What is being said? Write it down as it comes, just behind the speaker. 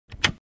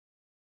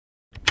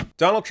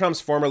Donald Trump's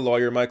former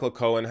lawyer, Michael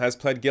Cohen, has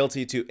pled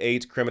guilty to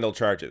 8 criminal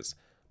charges.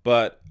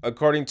 But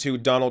according to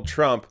Donald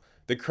Trump,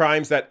 the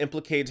crimes that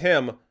implicate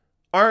him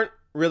aren't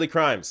really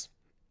crimes.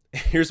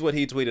 Here's what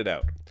he tweeted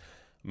out.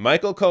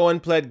 Michael Cohen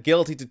pled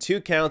guilty to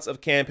 2 counts of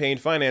campaign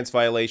finance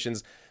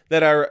violations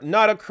that are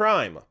not a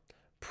crime.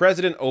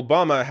 President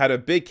Obama had a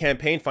big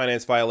campaign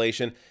finance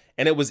violation,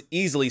 and it was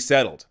easily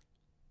settled.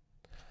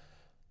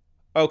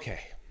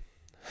 Okay.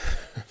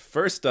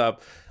 First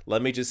up,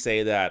 let me just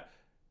say that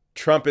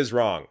Trump is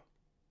wrong.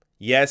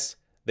 Yes,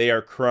 they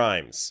are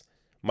crimes.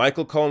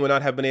 Michael Cohen would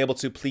not have been able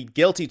to plead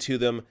guilty to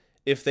them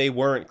if they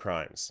weren't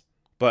crimes.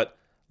 But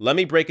let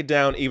me break it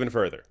down even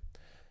further.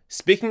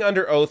 Speaking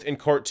under oath in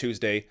court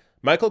Tuesday,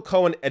 Michael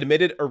Cohen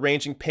admitted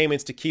arranging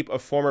payments to keep a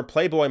former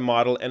Playboy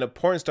model and a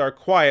porn star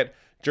quiet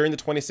during the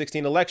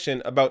 2016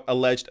 election about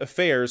alleged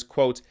affairs,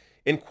 quote,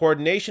 in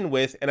coordination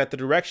with and at the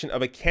direction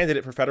of a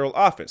candidate for federal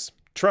office,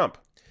 Trump.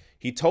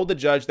 He told the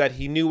judge that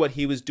he knew what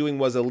he was doing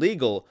was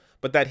illegal,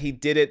 but that he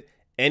did it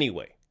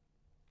anyway.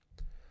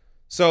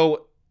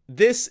 So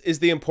this is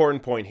the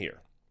important point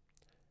here.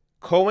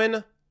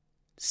 Cohen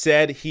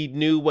said he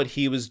knew what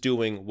he was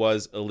doing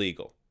was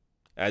illegal,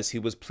 as he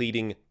was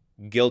pleading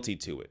guilty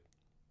to it.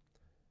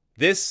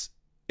 This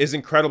is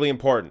incredibly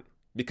important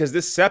because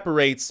this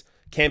separates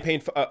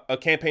a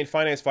campaign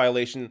finance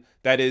violation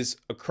that is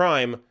a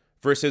crime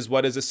versus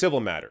what is a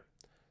civil matter.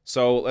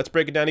 So let's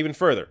break it down even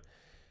further.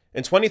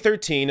 In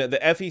 2013, the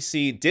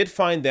FEC did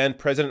fine then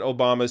President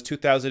Obama's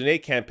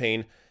 2008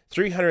 campaign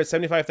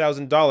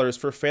 $375,000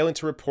 for failing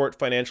to report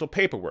financial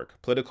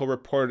paperwork, Politico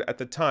reported at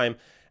the time,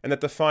 and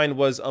that the fine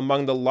was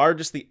among the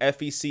largest the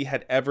FEC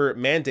had ever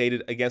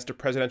mandated against a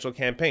presidential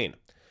campaign.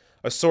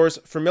 A source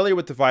familiar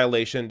with the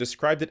violation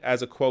described it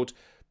as a, quote,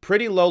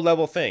 pretty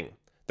low-level thing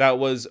that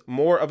was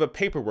more of a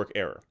paperwork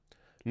error,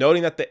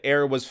 noting that the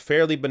error was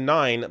fairly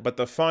benign, but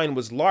the fine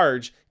was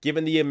large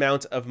given the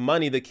amount of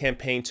money the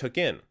campaign took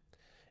in.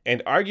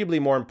 And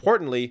arguably more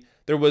importantly,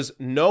 there was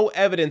no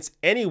evidence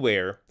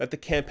anywhere that the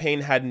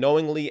campaign had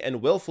knowingly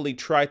and willfully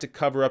tried to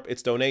cover up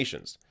its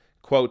donations.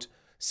 Quote,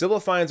 civil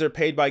fines are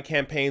paid by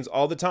campaigns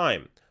all the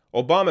time.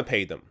 Obama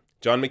paid them.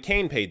 John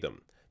McCain paid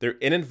them. They're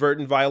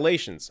inadvertent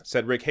violations,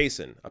 said Rick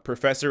Hasen, a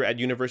professor at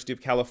University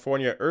of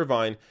California,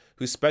 Irvine,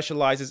 who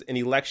specializes in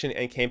election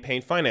and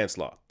campaign finance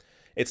law.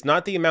 It's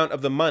not the amount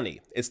of the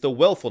money, it's the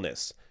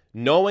willfulness,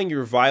 knowing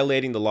you're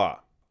violating the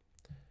law.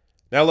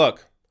 Now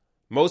look,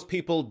 most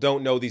people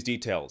don't know these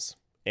details.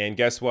 And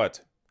guess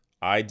what?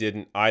 I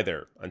didn't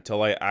either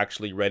until I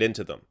actually read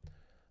into them.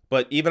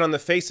 But even on the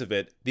face of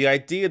it, the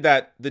idea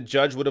that the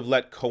judge would have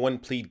let Cohen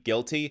plead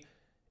guilty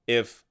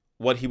if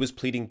what he was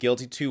pleading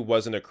guilty to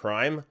wasn't a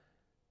crime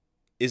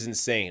is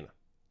insane.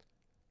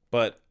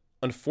 But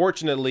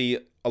unfortunately,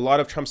 a lot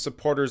of Trump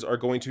supporters are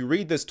going to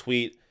read this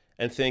tweet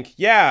and think,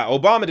 yeah,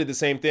 Obama did the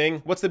same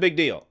thing. What's the big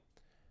deal?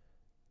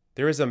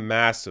 There is a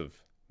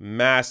massive,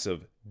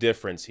 massive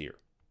difference here.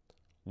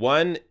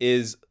 One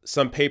is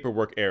some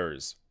paperwork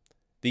errors.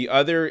 The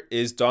other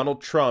is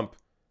Donald Trump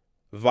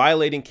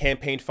violating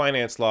campaign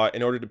finance law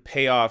in order to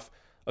pay off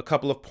a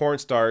couple of porn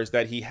stars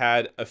that he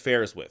had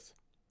affairs with.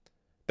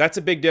 That's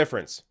a big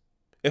difference.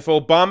 If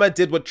Obama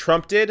did what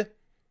Trump did,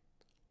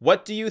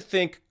 what do you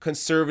think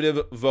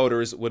conservative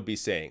voters would be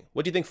saying?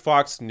 What do you think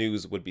Fox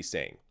News would be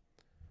saying?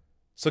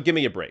 So give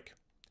me a break.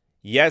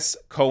 Yes,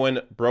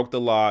 Cohen broke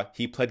the law.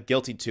 He pled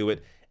guilty to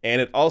it.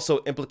 And it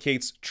also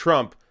implicates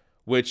Trump,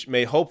 which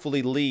may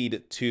hopefully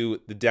lead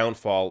to the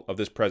downfall of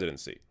this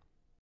presidency.